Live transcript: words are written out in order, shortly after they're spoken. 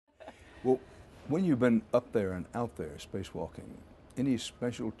Well, when you've been up there and out there spacewalking, any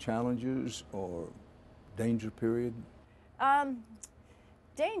special challenges or danger period?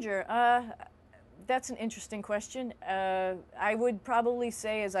 Danger. That's an interesting question. I would probably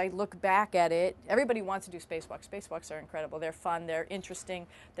say, as I look back at it, everybody wants to do spacewalks. Spacewalks are incredible. They're fun. They're interesting.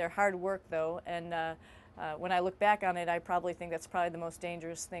 They're hard work, though. And when I look back on it, I probably think that's probably the most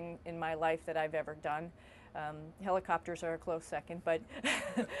dangerous thing in my life that I've ever done. Helicopters are a close second, but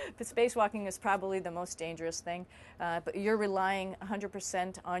spacewalking is probably the most dangerous thing. But you're relying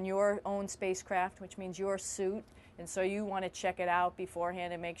 100% on your own spacecraft, which means your suit, and so you want to check it out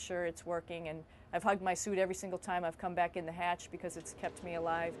beforehand and make sure it's working. And I've hugged my suit every single time I've come back in the hatch because it's kept me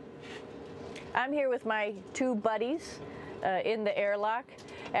alive. I'm here with my two buddies in the airlock.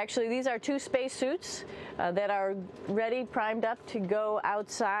 Actually, these are two spacesuits that are ready, primed up to go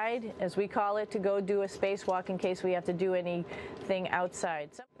outside, as we call it, to go do a spacewalk in case we have to do anything outside.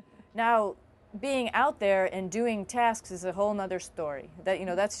 Now, being out there and doing tasks is a whole nother story.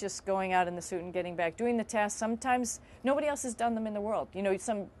 That's just going out in the suit and getting back. Doing the tasks, sometimes nobody else has done them in the world.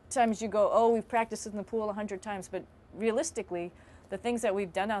 Sometimes you go, oh, we've practiced in the pool 100 times, but realistically, the things that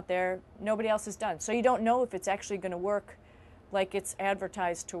we've done out there, nobody else has done. So you don't know if it's actually going to work like it's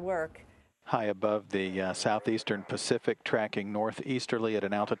advertised to work. High above the southeastern Pacific, tracking northeasterly at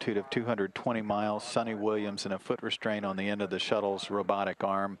an altitude of 220 miles, Suni Williams in a foot restraint on the end of the shuttle's robotic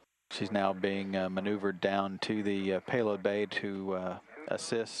arm. She's now being maneuvered down to the payload bay to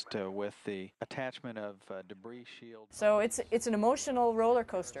assist with the attachment of debris shield. So it's an emotional roller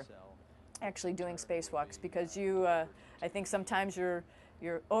coaster, actually, doing spacewalks, because I think sometimes you're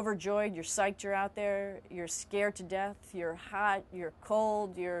overjoyed, you're psyched you're out there, you're scared to death, you're hot, you're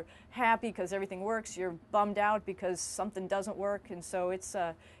cold, you're happy because everything works, you're bummed out because something doesn't work, and so it's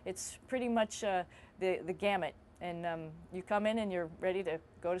pretty much the gamut. And you come in and you're ready to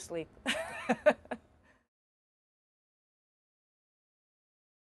go to sleep.